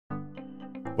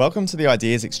Welcome to the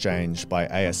Ideas Exchange by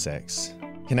ASX,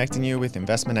 connecting you with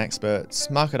investment experts,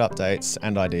 market updates,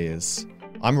 and ideas.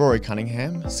 I'm Rory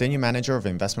Cunningham, Senior Manager of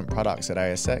Investment Products at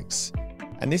ASX,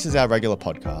 and this is our regular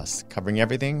podcast covering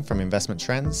everything from investment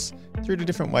trends through to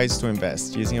different ways to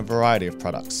invest using a variety of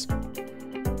products.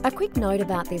 A quick note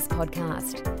about this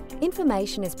podcast.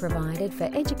 Information is provided for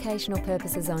educational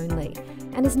purposes only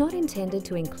and is not intended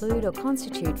to include or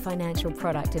constitute financial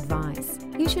product advice.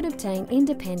 You should obtain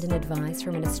independent advice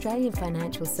from an Australian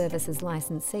Financial Services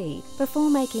licensee before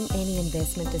making any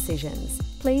investment decisions.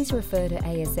 Please refer to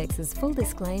ASX's full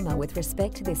disclaimer with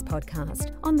respect to this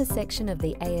podcast on the section of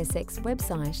the ASX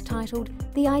website titled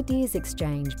The Ideas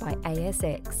Exchange by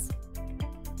ASX.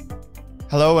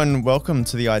 Hello and welcome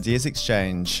to the Ideas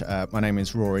Exchange. My name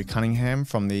is Rory Cunningham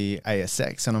from the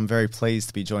ASX, and I'm very pleased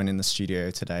to be joined in the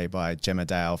studio today by Gemma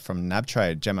Dale from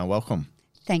NabTrade. Gemma, welcome.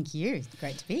 Thank you.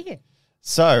 Great to be here.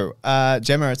 So,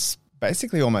 Gemma, it's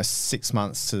basically almost 6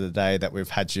 months to the day that we've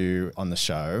had you on the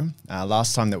show.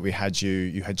 Last time that we had you,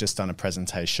 you had just done a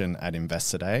presentation at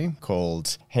Investor Day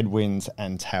called Headwinds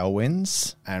and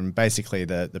Tailwinds. And basically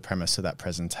the premise of that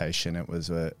presentation, it was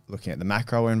looking at the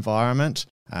macro environment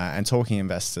and talking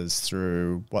investors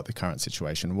through what the current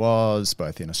situation was,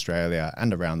 both in Australia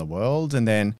and around the world, and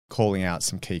then calling out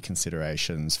some key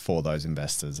considerations for those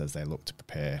investors as they look to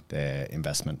prepare their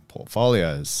investment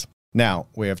portfolios. Now,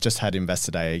 we have just had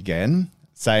Investor Day again.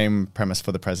 Same premise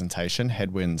for the presentation,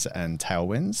 headwinds and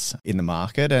tailwinds in the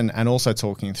market, and also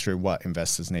talking through what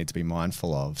investors need to be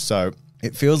mindful of. So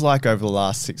it feels like over the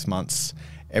last 6 months,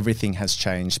 everything has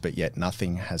changed, but yet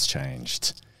nothing has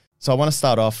changed. So I want to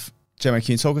start off, Gemma,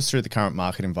 can you talk us through the current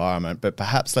market environment, but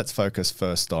perhaps let's focus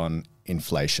first on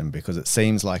inflation, because it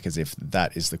seems like as if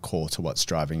that is the core to what's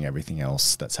driving everything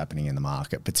else that's happening in the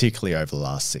market, particularly over the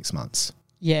last 6 months.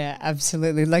 Yeah,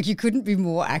 absolutely. Like, you couldn't be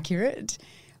more accurate.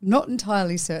 I'm not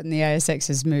entirely certain the ASX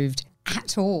has moved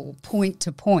at all point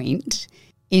to point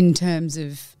in terms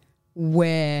of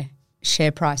where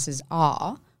share prices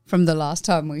are from the last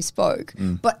time we spoke,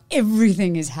 but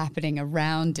everything is happening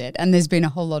around it, and there's been a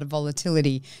whole lot of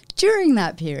volatility during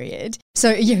that period.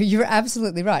 So you're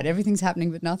absolutely right. Everything's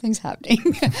happening, but nothing's happening.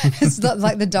 It's not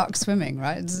like the duck swimming,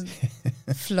 right? It's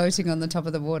floating on the top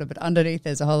of the water, but underneath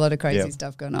there's a whole lot of crazy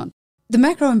stuff going on. The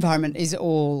macro environment is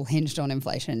all hinged on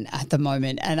inflation at the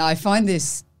moment, and I find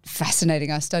this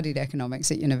fascinating. I studied economics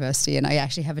at university, and I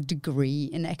actually have a degree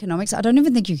in economics. I don't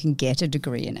even think you can get a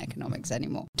degree in economics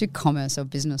anymore, to commerce or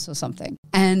business or something.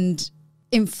 And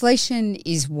inflation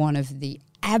is one of the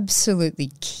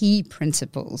absolutely key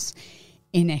principles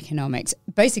in economics,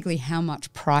 basically how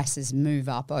much prices move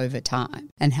up over time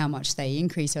and how much they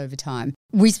increase over time.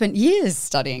 We spent years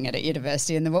studying it at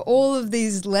university, and there were all of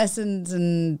these lessons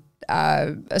and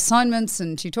assignments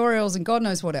and tutorials and God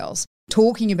knows what else,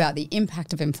 talking about the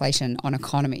impact of inflation on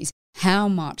economies, how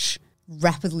much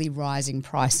rapidly rising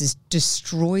prices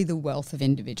destroy the wealth of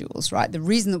individuals, right? The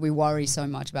reason that we worry so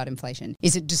much about inflation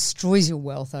is it destroys your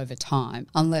wealth over time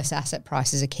unless asset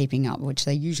prices are keeping up, which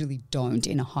they usually don't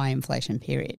in a high inflation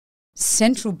period.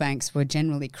 Central banks were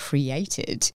generally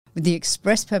created with the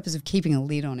express purpose of keeping a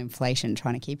lid on inflation,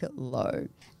 trying to keep it low.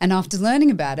 And after learning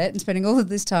about it and spending all of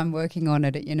this time working on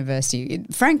it at university,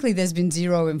 frankly, there's been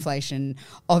zero inflation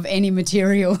of any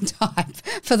material type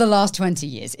for the last 20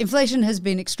 years. Inflation has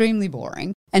been extremely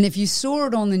boring. And if you saw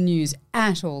it on the news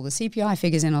at all, the CPI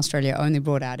figures in Australia only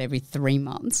brought out every 3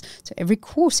 months. So every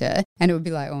quarter, and it would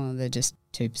be like, oh, they're just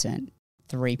 2%.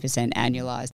 3%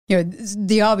 annualized. You know,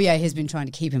 the RBA has been trying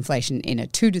to keep inflation in a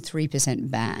 2 to 3%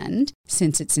 band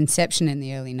since its inception in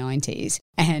the early 90s.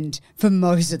 And for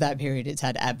most of that period, it's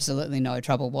had absolutely no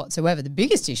trouble whatsoever. The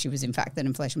biggest issue was, in fact, that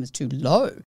inflation was too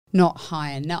low, not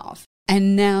high enough.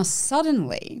 And now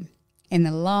suddenly, in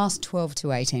the last 12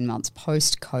 to 18 months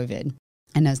post-COVID,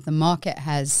 and as the market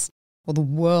has, or the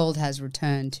world has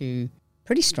returned to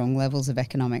pretty strong levels of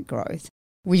economic growth,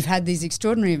 we've had these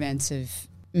extraordinary events of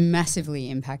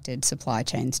massively impacted supply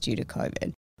chains due to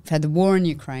COVID. We've had the war in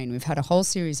Ukraine. We've had a whole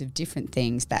series of different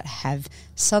things that have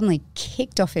suddenly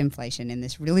kicked off inflation in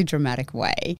this really dramatic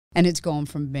way. And it's gone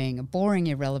from being a boring,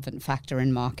 irrelevant factor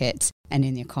in markets and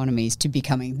in the economies to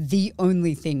becoming the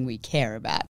only thing we care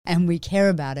about. And we care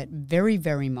about it very,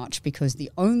 very much because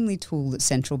the only tool that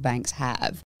central banks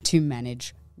have to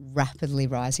manage rapidly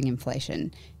rising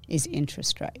inflation is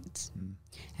interest rates.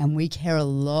 And we care a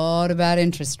lot about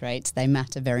interest rates. They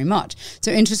matter very much.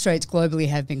 So interest rates globally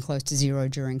have been close to zero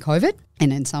during COVID.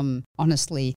 And in some,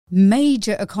 honestly,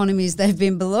 major economies, they've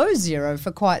been below zero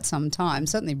for quite some time,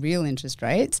 certainly real interest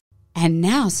rates. And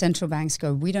now central banks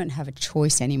go, we don't have a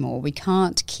choice anymore. We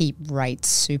can't keep rates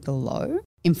super low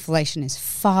inflation is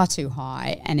far too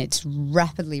high and it's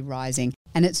rapidly rising.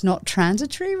 And it's not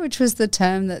transitory, which was the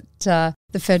term that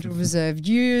the Federal Reserve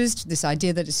used, this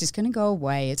idea that it's just going to go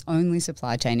away. It's only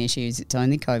supply chain issues. It's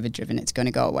only COVID-driven. It's going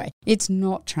to go away. It's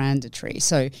not transitory.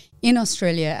 So in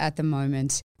Australia at the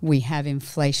moment, we have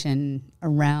inflation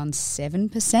around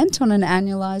 7% on an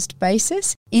annualised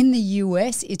basis. In the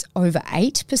US, it's over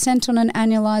 8% on an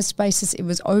annualised basis. It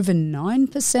was over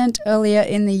 9% earlier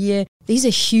in the year. These are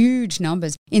huge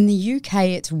numbers. In the UK,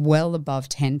 it's well above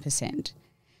 10%.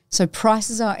 So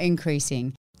prices are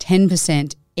increasing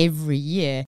 10% every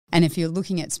year. And if you're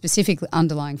looking at specific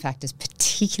underlying factors,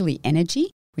 particularly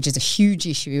energy, which is a huge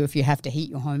issue if you have to heat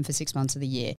your home for 6 months of the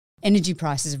year, energy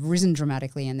prices have risen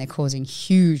dramatically and they're causing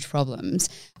huge problems.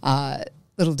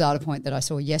 Little data point that I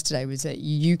saw yesterday was that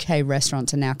UK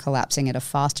restaurants are now collapsing at a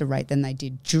faster rate than they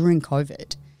did during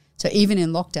COVID. So even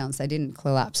in lockdowns, they didn't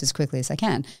collapse as quickly as they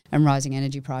can. And rising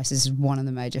energy prices is one of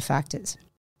the major factors.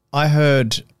 I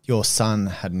heard your son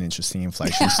had an interesting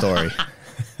inflation story.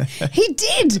 He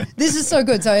did. This is so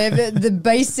good. So the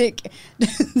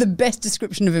best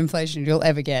description of inflation you'll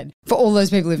ever get for all those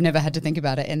people who've never had to think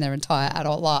about it in their entire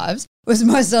adult lives was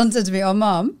my son said to me, "Oh,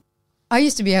 Mum, I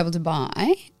used to be able to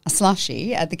buy a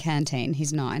slushie at the canteen."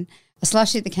 He's 9. A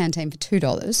slushie at the canteen for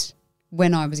 $2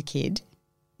 when I was a kid.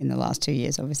 In the last 2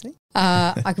 years, obviously.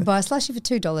 I could buy a slushie for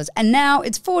 $2 and now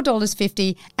it's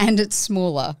 $4.50 and it's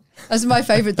smaller. That's my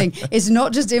favourite thing. It's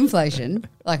not just inflation,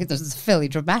 like it's fairly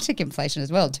dramatic inflation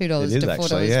as well, $2 to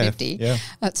 $4.50. Yeah.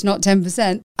 That's not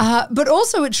 10%. But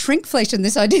also it's shrinkflation,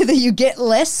 this idea that you get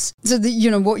less so that, you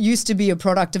know, what used to be a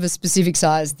product of a specific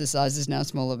size, the size is now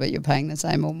smaller, but you're paying the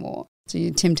same or more. So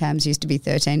your Tim Tams used to be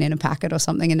 13 in a packet or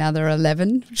something and now they're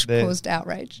 11, which caused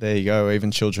outrage. There you go.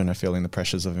 Even children are feeling the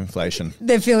pressures of inflation.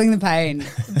 They're feeling the pain.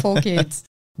 Poor kids.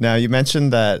 Now, you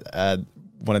mentioned that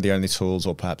one of the only tools,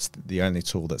 or perhaps the only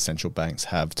tool that central banks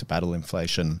have to battle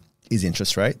inflation is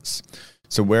interest rates.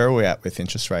 So where are we at with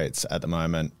interest rates at the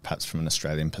moment, perhaps from an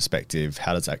Australian perspective?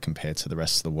 How does that compare to the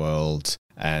rest of the world?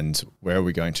 And where are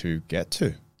we going to get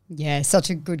to? Yeah, such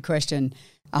a good question.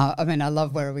 I mean, I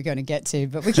love where are we going to get to,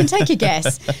 but we can take a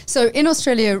guess. So in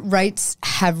Australia, rates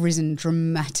have risen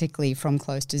dramatically from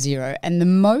close to zero. And the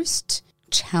most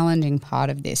challenging part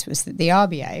of this was that the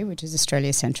RBA, which is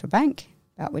Australia's central bank,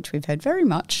 about which we've heard very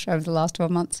much over the last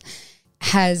 12 months,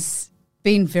 has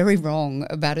been very wrong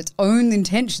about its own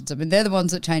intentions. I mean, they're the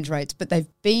ones that change rates, but they've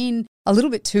been a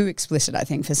little bit too explicit, I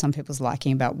think, for some people's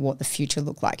liking about what the future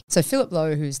looked like. So Philip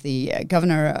Lowe, who's the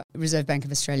Governor of the Reserve Bank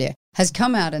of Australia, has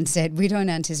come out and said, we don't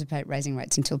anticipate raising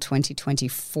rates until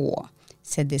 2024,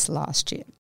 said this last year.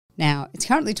 Now, it's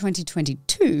currently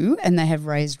 2022 and they have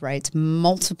raised rates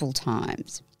multiple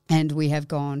times. And we have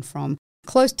gone from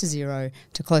close to zero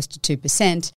to close to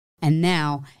 2%. And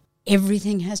now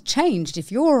everything has changed.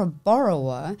 If you're a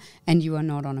borrower and you are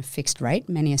not on a fixed rate,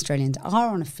 many Australians are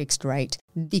on a fixed rate,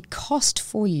 the cost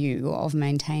for you of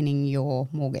maintaining your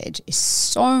mortgage is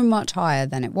so much higher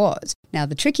than it was. Now,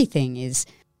 the tricky thing is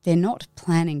they're not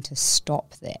planning to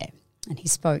stop there. And he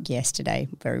spoke yesterday,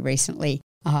 very recently,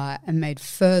 and made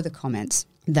further comments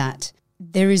that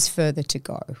there is further to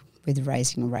go with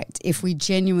raising rates. If we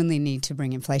genuinely need to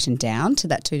bring inflation down to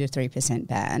that 2 to 3%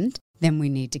 band, then we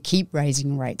need to keep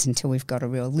raising rates until we've got a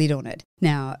real lid on it.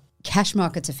 Now, cash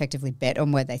markets effectively bet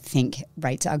on where they think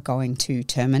rates are going to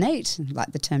terminate,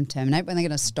 like the term terminate, when they're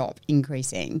going to stop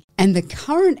increasing. And the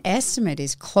current estimate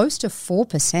is close to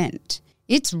 4%.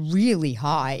 It's really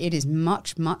high. It is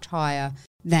much, much higher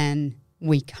than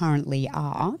we currently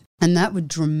are. And that would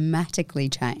dramatically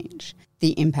change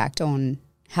the impact on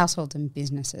households and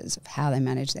businesses of how they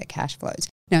manage their cash flows.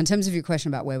 Now, in terms of your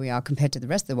question about where we are compared to the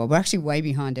rest of the world, we're actually way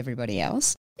behind everybody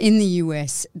else. In the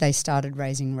US, they started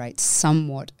raising rates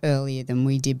somewhat earlier than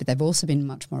we did, but they've also been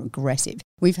much more aggressive.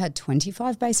 We've had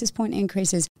 25 basis point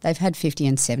increases. They've had 50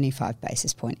 and 75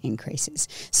 basis point increases.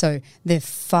 So they're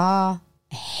far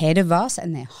ahead of us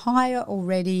and they're higher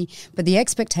already, but the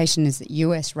expectation is that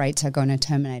US rates are going to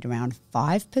terminate around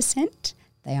 5%.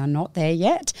 They are not there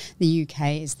yet. The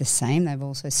UK is the same. They've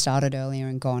also started earlier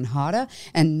and gone harder.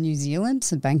 And New Zealand,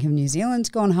 the Bank of New Zealand's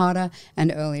gone harder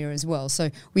and earlier as well. So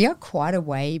we are quite a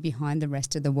way behind the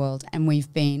rest of the world, and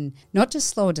we've been not just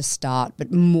slower to start,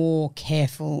 but more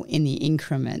careful in the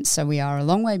increments. So we are a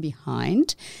long way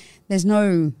behind. There's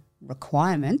no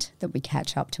requirement that we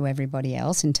catch up to everybody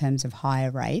else in terms of higher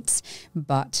rates,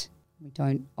 but we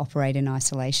don't operate in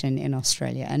isolation in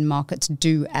Australia, and markets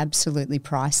do absolutely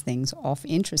price things off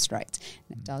interest rates.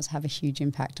 And it does have a huge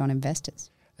impact on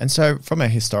investors. And so from a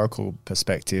historical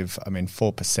perspective, I mean,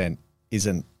 4%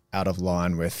 isn't out of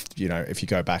line with, you know, if you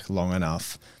go back long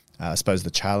enough, I suppose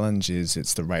the challenge is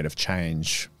it's the rate of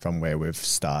change from where we've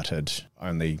started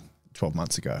only 12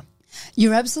 months ago.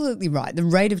 You're absolutely right. The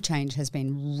rate of change has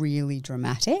been really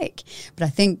dramatic. But I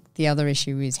think the other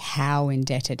issue is how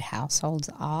indebted households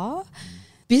are.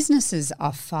 Businesses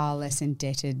are far less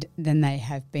indebted than they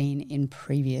have been in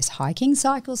previous hiking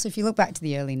cycles. So if you look back to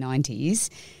the early 90s,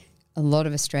 a lot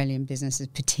of Australian businesses,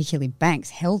 particularly banks,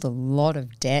 held a lot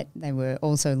of debt. They were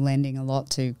also lending a lot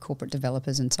to corporate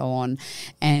developers and so on,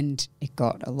 and it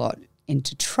got a lot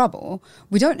into trouble.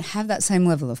 We don't have that same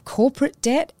level of corporate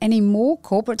debt anymore.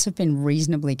 Corporates have been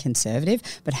reasonably conservative,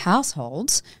 but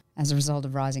households, as a result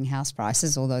of rising house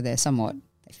prices, although they're somewhat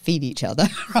feed each other,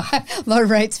 right? Low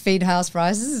rates feed house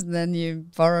prices, and then you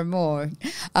borrow more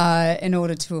in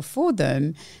order to afford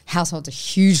them. Households are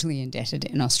hugely indebted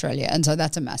in Australia, and so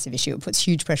that's a massive issue. It puts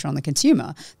huge pressure on the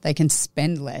consumer. They can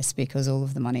spend less because all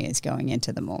of the money is going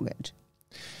into the mortgage.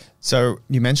 So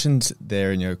you mentioned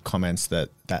there in your comments that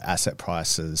asset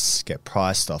prices get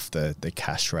priced off the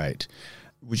cash rate.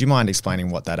 Would you mind explaining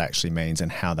what that actually means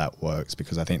and how that works?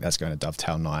 Because I think that's going to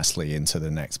dovetail nicely into the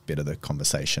next bit of the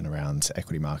conversation around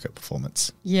equity market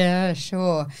performance. Yeah,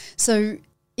 sure. So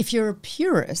if you're a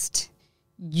purist,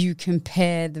 you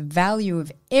compare the value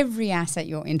of every asset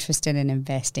you're interested in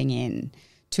investing in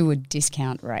to a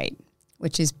discount rate,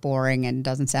 which is boring and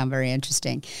doesn't sound very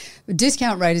interesting. A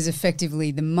discount rate is effectively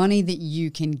the money that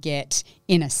you can get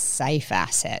in a safe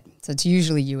asset. So it's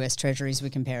usually US Treasuries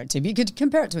we compare it to. But you could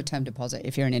compare it to a term deposit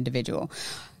if you're an individual.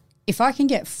 If I can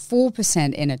get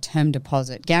 4% in a term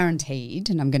deposit guaranteed,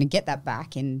 and I'm going to get that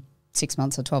back in 6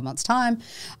 months or 12 months' time,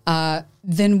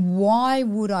 then why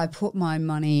would I put my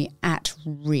money at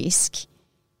risk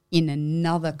in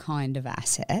another kind of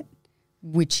asset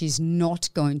which is not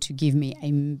going to give me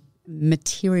a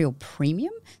material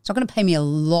premium? It's not going to pay me a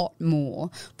lot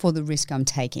more for the risk I'm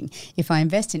taking. If I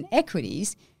invest in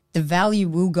equities, the value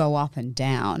will go up and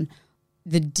down.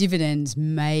 The dividends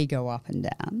may go up and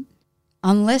down.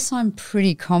 Unless I'm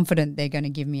pretty confident they're going to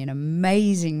give me an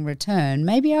amazing return,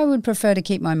 maybe I would prefer to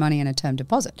keep my money in a term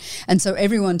deposit. And so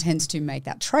everyone tends to make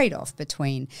that trade-off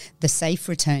between the safe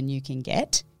return you can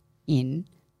get in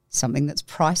something that's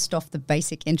priced off the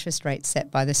basic interest rate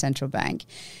set by the central bank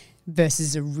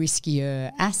versus a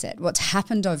riskier asset. What's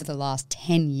happened over the last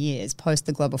 10 years post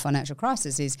the global financial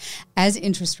crisis is as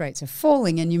interest rates are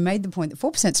falling, and you made the point that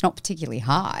 4% is not particularly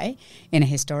high in a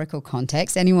historical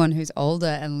context. Anyone who's older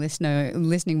and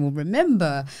listening will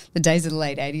remember the days of the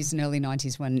late 80s and early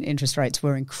 90s when interest rates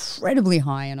were incredibly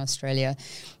high in Australia.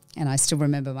 And I still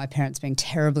remember my parents being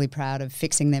terribly proud of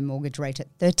fixing their mortgage rate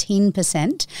at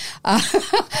 13%,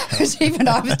 which even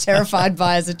I was terrified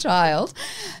by as a child.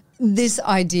 This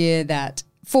idea that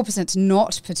 4% is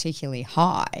not particularly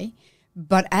high,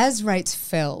 but as rates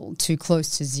fell to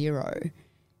close to zero,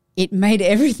 it made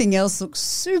everything else look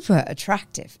super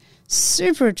attractive.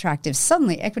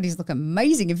 Suddenly equities look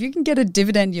amazing. If you can get a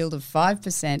dividend yield of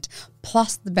 5%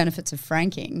 plus the benefits of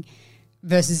franking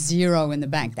versus zero in the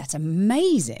bank, that's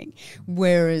amazing.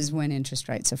 Whereas when interest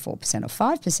rates are 4% or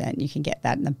 5%, you can get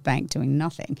that in the bank doing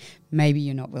nothing. Maybe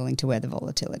you're not willing to wear the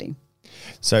volatility.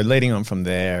 So leading on from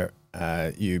there,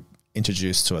 you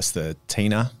introduced to us the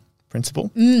TINA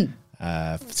principle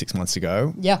 6 months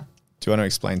ago. Yeah. Do you want to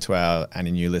explain to our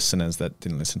any new listeners that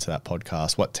didn't listen to that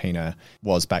podcast what TINA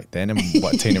was back then and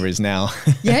what TINA is now?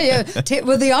 Yeah.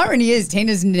 Well, the irony is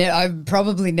TINA's I'm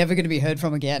probably never going to be heard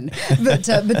from again. But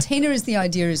TINA is the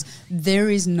idea is there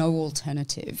is no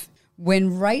alternative.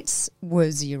 When rates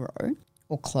were zero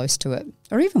or close to it,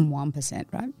 or even 1%,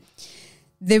 right?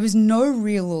 There was no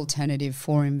real alternative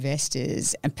for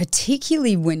investors, and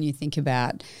particularly when you think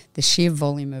about the sheer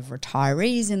volume of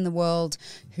retirees in the world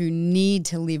who need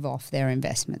to live off their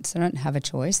investments. They don't have a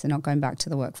choice. They're not going back to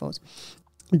the workforce.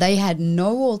 They had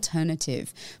no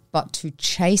alternative but to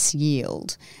chase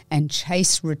yield and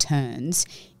chase returns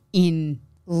in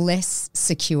less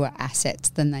secure assets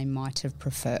than they might have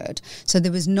preferred. So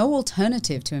there was no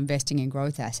alternative to investing in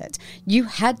growth assets. You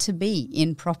had to be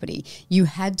in property. You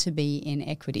had to be in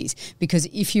equities because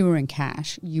if you were in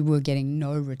cash, you were getting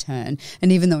no return.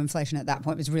 And even though inflation at that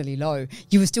point was really low,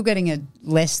 you were still getting a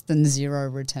less than zero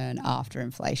return after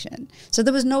inflation. So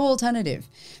there was no alternative.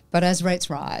 But as rates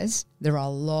rise, there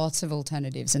are lots of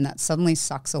alternatives, and that suddenly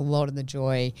sucks a lot of the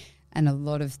joy and a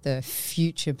lot of the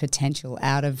future potential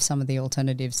out of some of the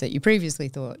alternatives that you previously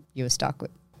thought you were stuck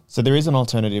with. So there is an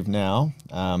alternative now,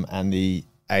 and the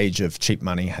age of cheap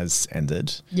money has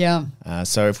ended. Yeah.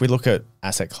 So if we look at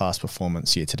asset class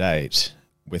performance year to date,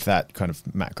 with that kind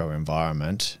of macro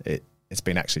environment, it's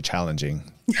been actually challenging.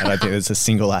 And I think there's a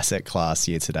single asset class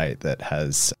year to date that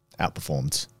has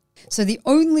outperformed. So the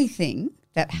only thing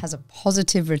that has a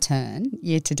positive return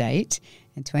year to date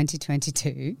in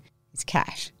 2022 is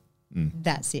cash.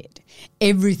 That's it.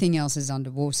 Everything else is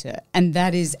underwater, and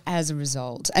that is as a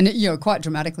result, and quite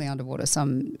dramatically underwater,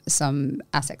 some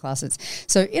asset classes.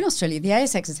 So in Australia, the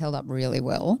ASX has held up really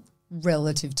well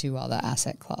relative to other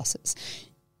asset classes.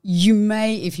 You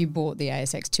may, if you bought the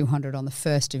ASX 200 on the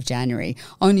 1st of January,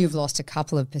 only have lost a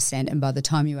couple of percent, and by the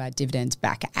time you add dividends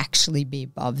back, actually be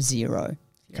above zero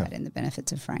if you add in the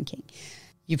benefits of franking.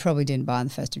 You probably didn't buy on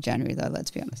the 1st of January, though,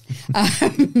 let's be honest.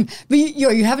 But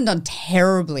you haven't done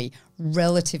terribly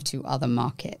relative to other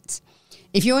markets.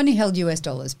 If you only held US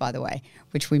dollars, by the way,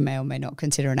 which we may or may not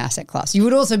consider an asset class, you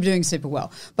would also be doing super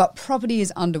well. But property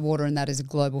is underwater, and that is a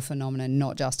global phenomenon,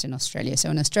 not just in Australia. So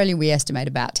in Australia, we estimate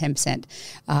about 10%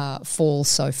 fall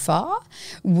so far.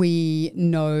 We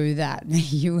know that the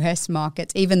US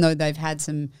markets, even though they've had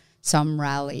some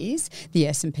rallies, the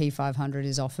S&P 500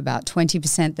 is off about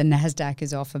 20%, the NASDAQ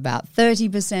is off about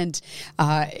 30%.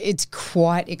 It's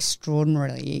quite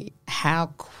extraordinary how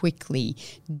quickly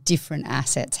different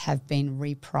assets have been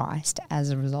repriced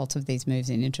as a result of these moves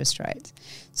in interest rates.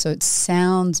 So it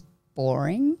sounds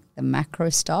boring, the macro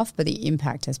stuff, but the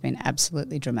impact has been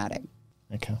absolutely dramatic.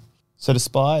 Okay. So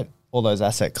despite all those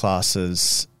asset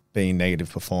classes being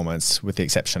negative performance, with the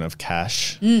exception of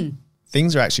cash,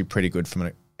 things are actually pretty good from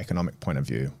an economic point of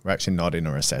view. We're actually not in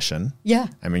a recession. Yeah.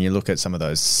 And when you look at some of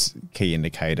those key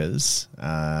indicators,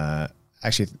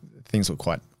 actually things look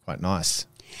quite nice.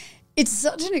 It's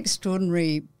such an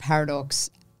extraordinary paradox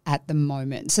at the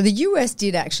moment. So the US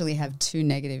did actually have 2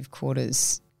 negative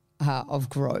quarters of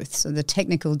growth. So the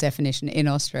technical definition in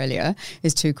Australia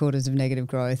is 2 quarters of negative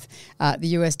growth. The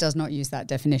US does not use that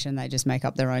definition. They just make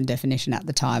up their own definition at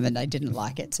the time, and they didn't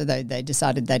like it. So they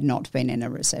decided they'd not been in a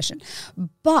recession.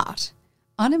 But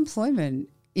unemployment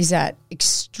is at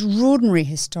extraordinary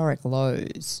historic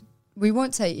lows. We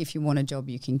won't say if you want a job,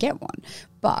 you can get one,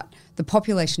 but the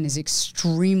population is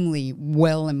extremely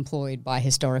well employed by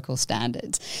historical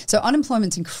standards. So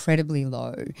unemployment's incredibly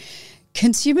low.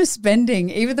 Consumer spending,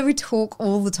 even though we talk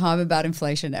all the time about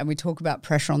inflation and we talk about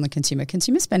pressure on the consumer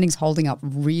spending's holding up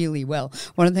really well.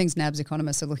 One of the things NAB's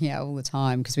economists are looking at all the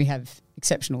time, because we have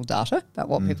exceptional data about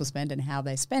what people spend and how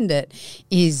they spend it,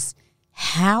 is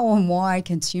how and why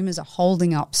consumers are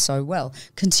holding up so well.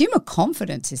 Consumer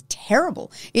confidence is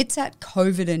terrible. It's at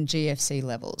COVID and GFC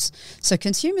levels. So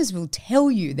consumers will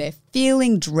tell you they're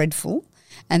feeling dreadful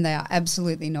and they are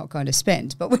absolutely not going to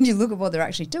spend. But when you look at what they're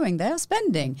actually doing, they are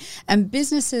spending. And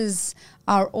businesses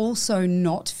are also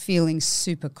not feeling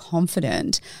super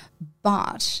confident,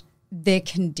 but their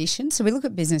conditions, so we look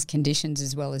at business conditions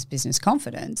as well as business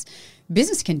confidence.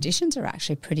 Business conditions are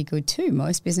actually pretty good too.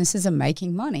 Most businesses are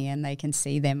making money and they can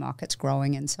see their markets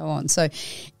growing and so on. So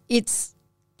it's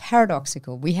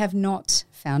paradoxical. We have not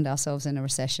found ourselves in a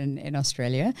recession in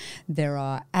Australia. There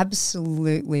are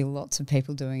absolutely lots of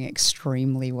people doing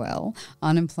extremely well.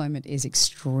 Unemployment is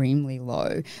extremely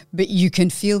low, but you can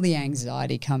feel the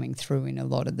anxiety coming through in a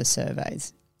lot of the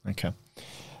surveys. Okay.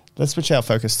 Let's switch our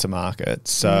focus to market.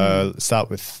 So let's start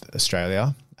with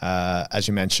Australia. As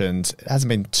you mentioned, it hasn't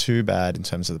been too bad in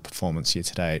terms of the performance year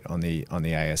to date on the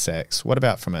ASX. What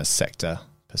about from a sector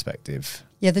perspective?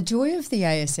 Yeah, the joy of the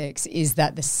ASX is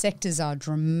that the sectors are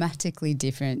dramatically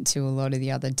different to a lot of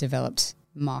the other developed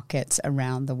markets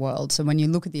around the world. So when you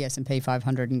look at the S&P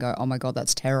 500 and go, oh my God,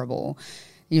 that's terrible,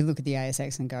 you look at the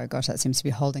ASX and go, gosh, that seems to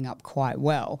be holding up quite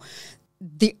well.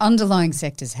 The underlying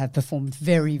sectors have performed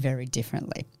very, very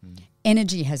differently.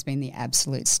 Energy has been the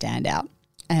absolute standout.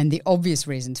 And the obvious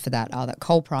reasons for that are that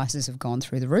coal prices have gone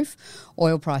through the roof.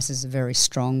 Oil prices are very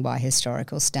strong by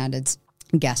historical standards.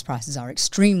 Gas prices are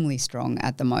extremely strong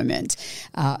at the moment.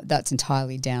 That's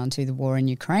entirely down to the war in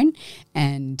Ukraine.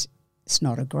 And it's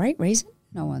not a great reason.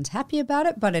 No one's happy about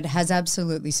it, but it has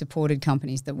absolutely supported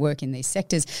companies that work in these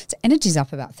sectors. So energy's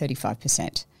up about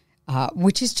 35%.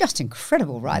 Which is just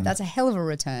incredible, right? That's a hell of a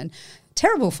return.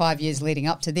 Terrible 5 years leading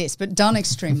up to this, but done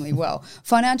extremely well.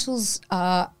 Financials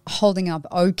are holding up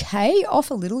okay,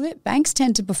 off a little bit. Banks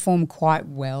tend to perform quite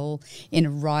well in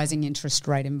a rising interest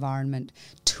rate environment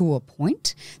to a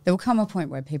point. There will come a point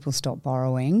where people stop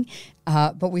borrowing,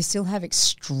 but we still have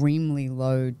extremely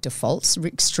low defaults,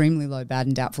 extremely low bad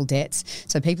and doubtful debts.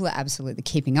 So people are absolutely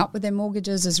keeping up with their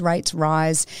mortgages as rates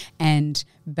rise, and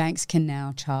banks can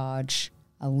now charge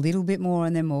a little bit more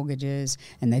on their mortgages,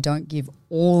 and they don't give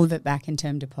all of it back in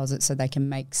term deposits, so they can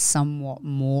make somewhat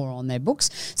more on their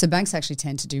books. So banks actually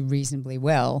tend to do reasonably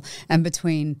well. And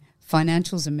between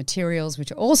financials and materials,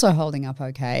 which are also holding up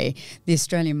okay. The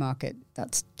Australian market,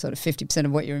 that's sort of 50%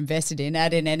 of what you're invested in.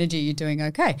 Add in energy, you're doing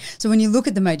okay. So when you look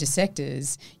at the major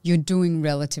sectors, you're doing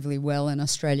relatively well in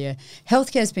Australia.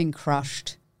 Healthcare's been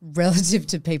crushed relative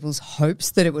to people's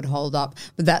hopes that it would hold up,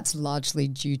 but that's largely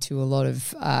due to a lot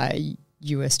of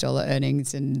US dollar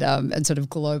earnings and sort of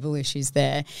global issues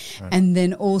there. Right. And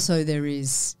then also there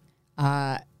is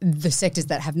the sectors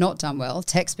that have not done well.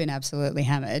 Tech's been absolutely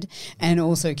hammered, and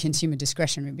also consumer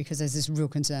discretionary, because there's this real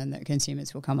concern that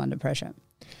consumers will come under pressure.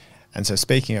 And so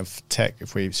speaking of tech,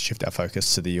 if we shift our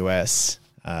focus to the US,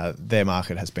 their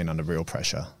market has been under real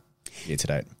pressure year to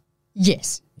date.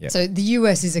 Yes. Yep. So the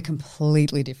US is a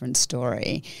completely different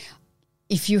story.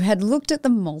 If you had looked at the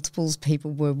multiples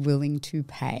people were willing to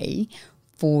pay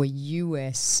for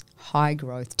US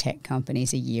high-growth tech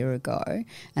companies a year ago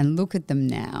and look at them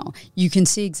now, you can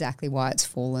see exactly why it's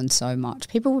fallen so much.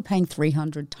 People were paying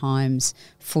 300 times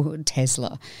for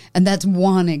Tesla, and that's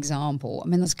one example. I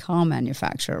mean, that's a car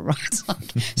manufacturer, right?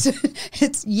 So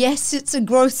it's a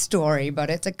growth story,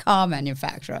 but it's a car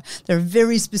manufacturer. There are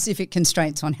very specific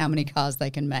constraints on how many cars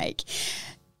they can make.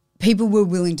 People were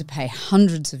willing to pay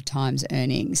hundreds of times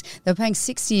earnings. They were paying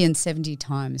 60 and 70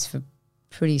 times for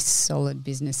pretty solid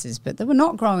businesses, but they were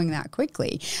not growing that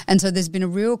quickly. And so there's been a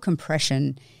real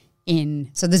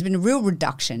there's been a real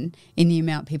reduction in the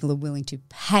amount people are willing to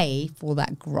pay for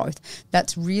that growth.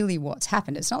 That's really what's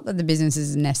happened. It's not that the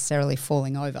businesses are necessarily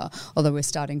falling over, although we're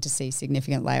starting to see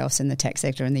significant layoffs in the tech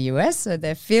sector in the US, so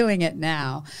they're feeling it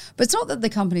now. But it's not that the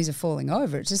companies are falling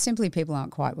over. It's just simply people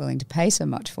aren't quite willing to pay so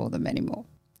much for them anymore.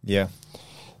 Yeah.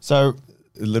 So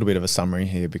a little bit of a summary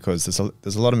here, because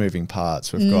there's a lot of moving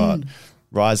parts. We've got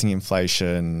rising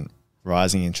inflation,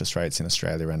 rising interest rates in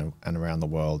Australia and around the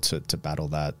world to battle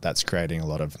that. That's creating a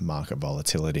lot of market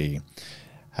volatility.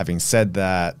 Having said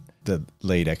that, the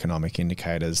lead economic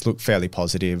indicators look fairly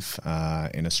positive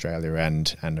in Australia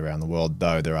and around the world,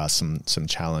 though there are some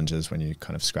challenges when you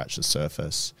kind of scratch the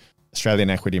surface. Australian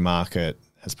equity market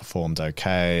has performed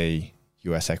okay.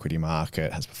 US equity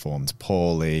market has performed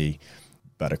poorly,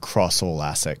 but across all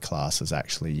asset classes,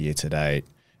 actually year to date,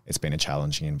 it's been a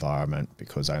challenging environment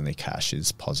because only cash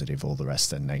is positive, all the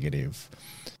rest are negative.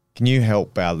 Can you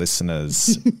help our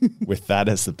listeners with that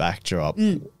as the backdrop?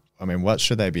 I mean, what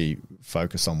should they be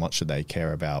focused on? What should they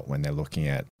care about when they're looking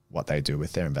at what they do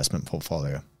with their investment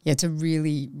portfolio? Yeah, it's a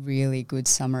really, really good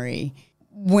summary.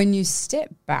 When you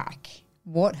step back,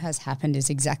 what has happened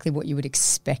is exactly what you would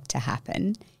expect to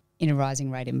happen in a rising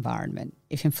rate environment.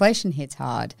 If inflation hits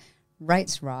hard,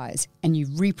 rates rise, and you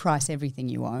reprice everything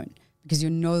you own because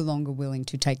you're no longer willing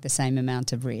to take the same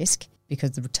amount of risk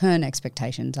because the return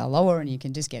expectations are lower and you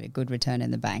can just get a good return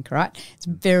in the bank, right? It's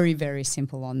very, very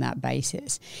simple on that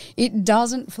basis. It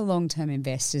doesn't, for long-term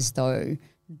investors, though,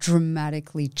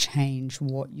 dramatically change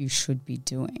what you should be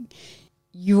doing.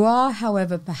 You are,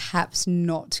 however, perhaps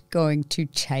not going to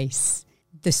chase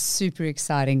the super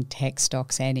exciting tech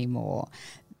stocks anymore.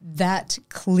 That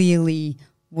clearly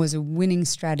was a winning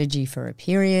strategy for a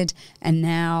period, and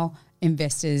now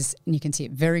investors, and you can see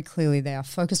it very clearly, they are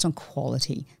focused on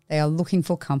quality. They are looking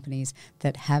for companies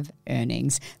that have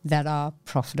earnings, that are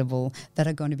profitable, that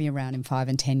are going to be around in 5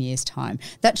 and 10 years' time.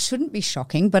 That shouldn't be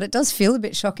shocking, but it does feel a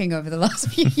bit shocking over the last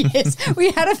few years.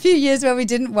 We had a few years where we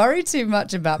didn't worry too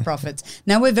much about profits.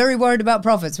 Now we're very worried about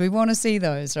profits. We want to see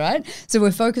those, right? So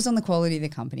we're focused on the quality of the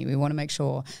company. We want to make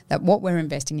sure that what we're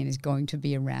investing in is going to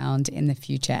be around in the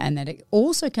future and that it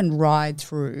also can ride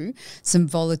through some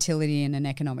volatility in an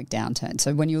economic downturn.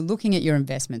 So when you're looking at your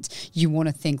investments, you want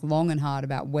to think long and hard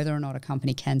about whether or not a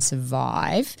company can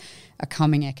survive a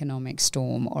coming economic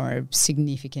storm or a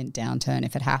significant downturn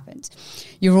if it happens.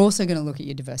 You're also going to look at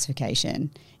your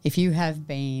diversification. If you have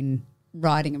been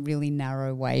riding a really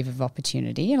narrow wave of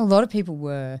opportunity, and a lot of people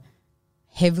were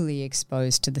heavily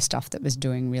exposed to the stuff that was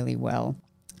doing really well,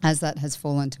 as that has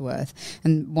fallen to earth.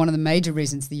 And one of the major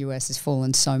reasons the US has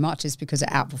fallen so much is because it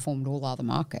outperformed all other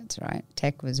markets, right?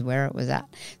 Tech was where it was at.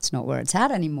 It's not where it's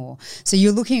at anymore. So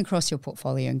you're looking across your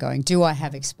portfolio and going, do I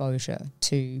have exposure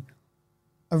to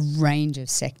a range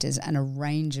of sectors and a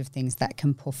range of things that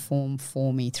can perform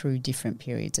for me through different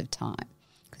periods of time?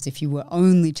 Because if you were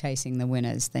only chasing the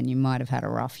winners, then you might have had a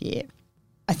rough year.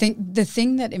 I think the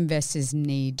thing that investors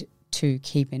need to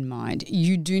keep in mind,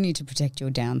 you do need to protect your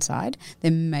downside. There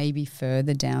may be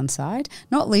further downside,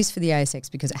 not least for the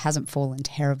ASX because it hasn't fallen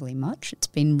terribly much. It's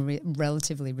been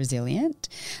relatively resilient.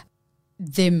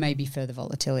 There may be further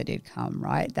volatility to come,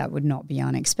 right? That would not be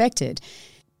unexpected.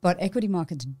 But equity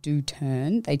markets do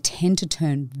turn. They tend to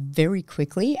turn very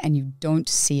quickly and you don't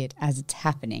see it as it's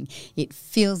happening. It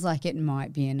feels like it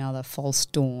might be another false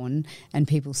dawn and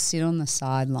people sit on the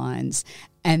sidelines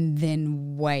and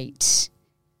then wait,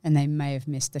 and they may have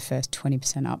missed the first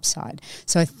 20% upside.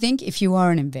 So I think if you are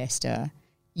an investor,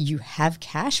 you have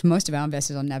cash. Most of our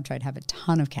investors on NabTrade have a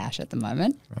ton of cash at the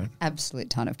moment, right? Absolute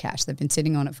ton of cash. They've been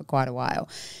sitting on it for quite a while.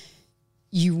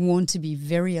 You want to be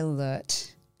very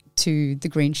alert to the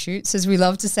green shoots, as we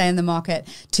love to say in the market,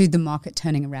 to the market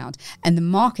turning around. And the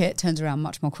market turns around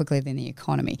much more quickly than the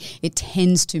economy. It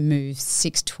tends to move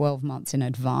 6-12 months in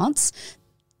advance.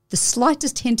 The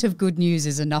slightest hint of good news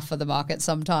is enough for the market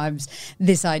sometimes.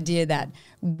 This idea that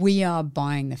we are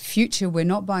buying the future. We're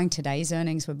not buying today's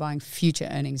earnings, we're buying future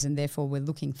earnings, and therefore we're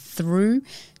looking through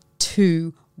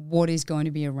to what is going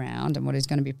to be around and what is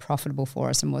going to be profitable for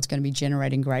us and what's going to be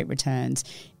generating great returns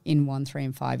in 1, 3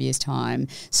 and 5 years' time.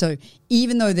 So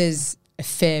even though there's a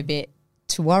fair bit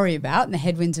to worry about and the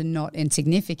headwinds are not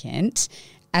insignificant,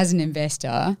 as an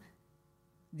investor,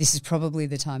 this is probably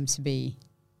the time to be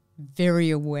very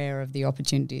aware of the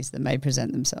opportunities that may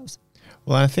present themselves.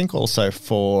 Well, I think also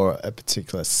for a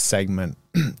particular segment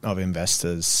of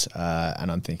investors,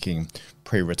 and I'm thinking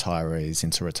pre-retirees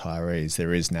into retirees,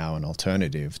 there is now an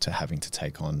alternative to having to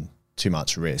take on too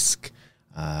much risk.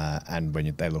 And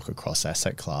when they look across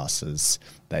asset classes,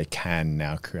 they can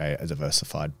now create a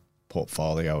diversified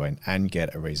portfolio and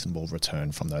get a reasonable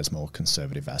return from those more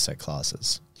conservative asset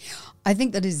classes. I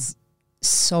think that is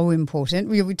so important.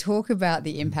 We talk about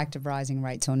the impact of rising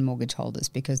rates on mortgage holders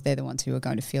because they're the ones who are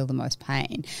going to feel the most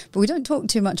pain. But we don't talk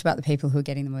too much about the people who are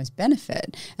getting the most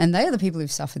benefit. And they are the people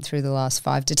who've suffered through the last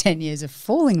 5 to 10 years of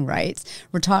falling rates,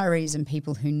 retirees and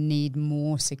people who need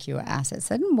more secure assets.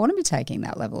 They didn't want to be taking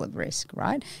that level of risk,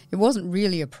 right? It wasn't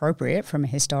really appropriate from a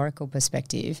historical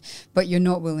perspective, but you're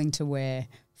not willing to wear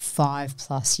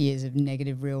 5+ years of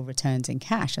negative real returns in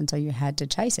cash, and so you had to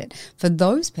chase it. For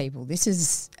those people, this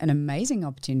is an amazing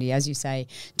opportunity, as you say,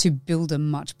 to build a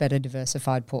much better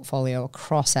diversified portfolio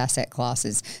across asset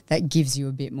classes that gives you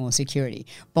a bit more security.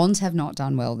 Bonds have not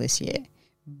done well this year,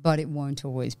 but it won't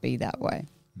always be that way.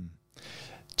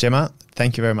 Gemma,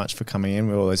 thank you very much for coming in.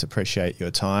 We always appreciate your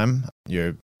time.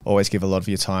 You always give a lot of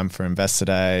your time for Investor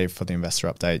Day, for the Investor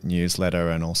Update newsletter,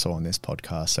 and also on this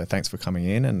podcast. So thanks for coming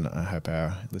in, and I hope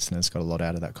our listeners got a lot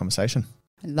out of that conversation.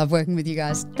 I love working with you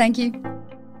guys. Thank you.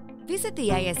 Visit the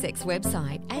ASX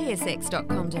website,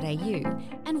 asx.com.au,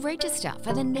 and register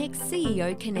for the next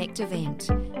CEO Connect event.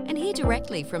 And hear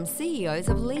directly from CEOs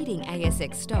of leading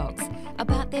ASX stocks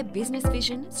about their business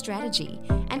vision, strategy,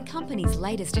 and company's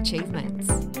latest achievements.